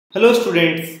Hello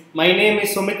students, my name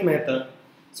is Sumit Mehta.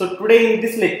 So today in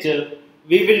this lecture,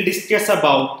 we will discuss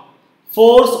about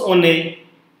force on a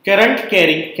current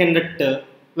carrying conductor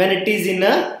when it is in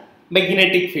a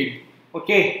magnetic field.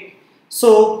 Okay,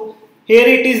 so here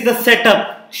it is the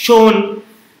setup shown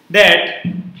that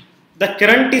the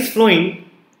current is flowing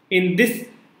in this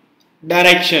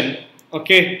direction.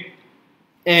 Okay,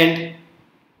 and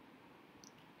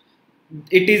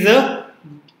it is a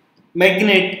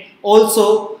magnet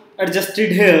also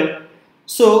adjusted here.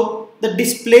 So the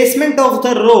displacement of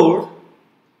the rod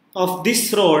of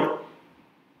this rod,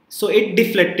 so it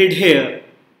deflected here,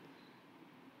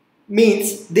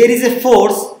 means there is a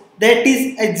force that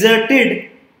is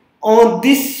exerted on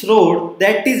this rod,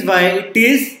 that is why it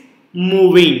is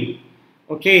moving.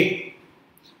 Okay,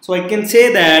 so I can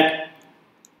say that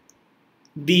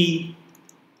the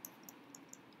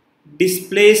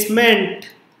displacement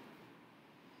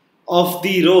of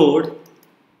the rod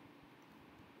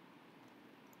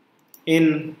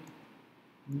in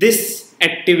this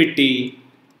activity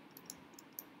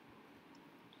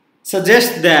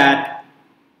suggests that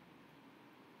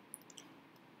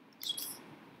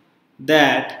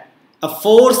a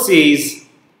force is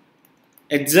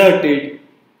exerted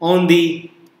on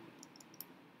the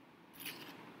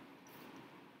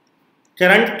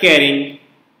current carrying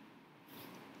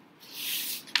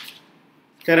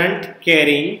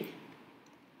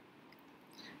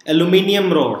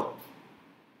aluminium rod.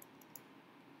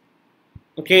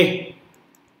 Okay,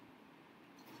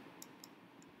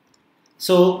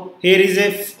 so here is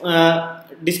a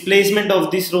displacement of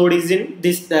this rod is in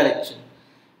this direction.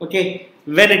 Okay,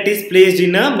 when it is placed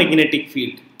in a magnetic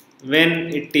field, when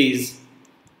it is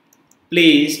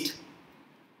placed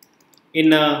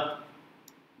in a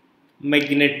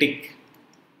magnetic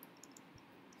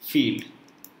field.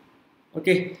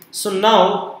 Okay, so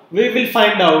now we will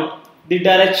find out the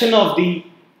direction of the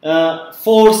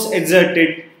force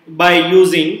exerted by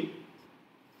using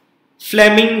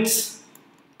Fleming's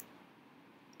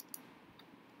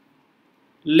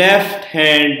left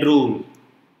hand rule.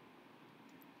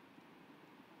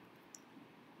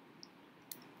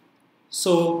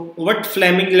 So what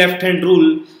Fleming's left hand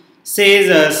rule says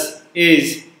us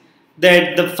is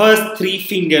that the first three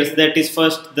fingers, that is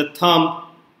first the thumb,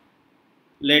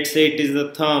 let's say it is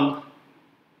the thumb,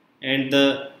 and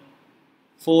the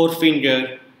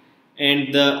forefinger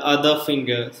and the other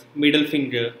fingers, middle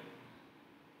finger.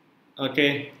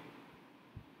 Okay,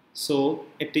 so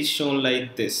it is shown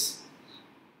like this.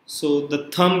 So the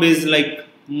thumb is like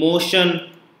motion,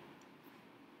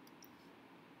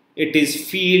 it is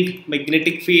field,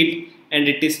 magnetic field, and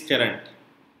it is current.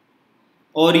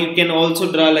 Or you can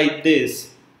also draw like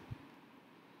this.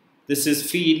 This is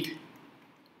field,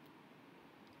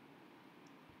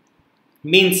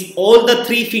 means all the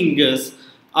three fingers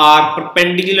are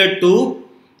perpendicular to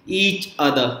each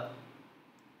other.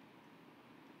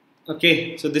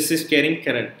 Okay, so this is carrying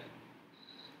current.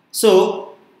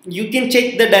 So you can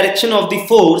check the direction of the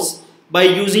force by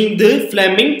using the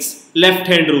Fleming's left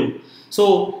hand rule.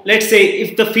 So let's say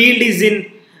if the field is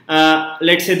in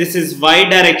let's say this is y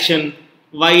direction,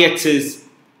 y axis,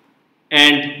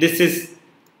 and this is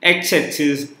x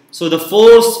axis, so the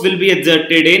force will be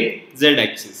exerted in z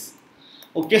axis.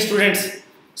 Okay students,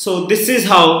 so this is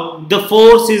how the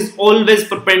force is always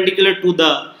perpendicular to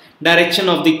the direction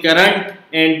of the current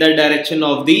and the direction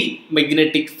of the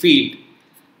magnetic field.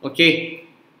 Okay,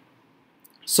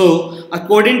 so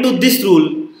according to this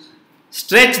rule,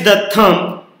 stretch the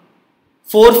thumb,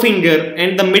 forefinger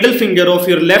and the middle finger of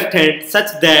your left hand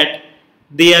such that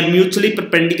they are mutually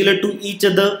perpendicular to each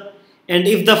other, and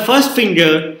if the first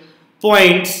finger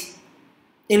points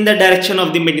in the direction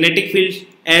of the magnetic field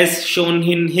as shown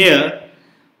in here,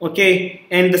 okay,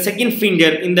 and the second finger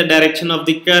in the direction of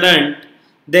the current,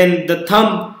 then the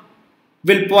thumb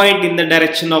will point in the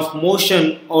direction of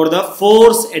motion or the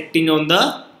force acting on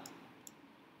the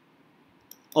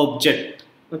object.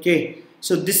 Okay,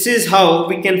 so this is how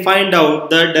we can find out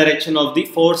the direction of the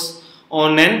force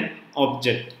on an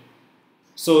object.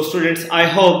 So students, I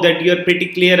hope that you are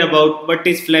pretty clear about what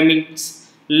is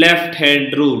Fleming's left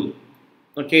hand rule.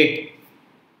 Okay,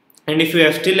 and if you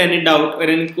have still any doubt or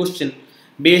any question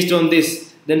based on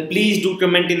this, then please do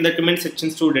comment in the comment section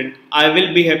student. I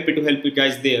will be happy to help you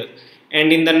guys there.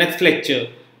 And in the next lecture,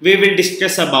 we will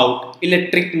discuss about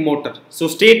electric motor. So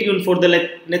stay tuned for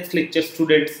the next lecture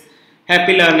students.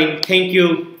 Happy learning. Thank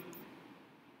you.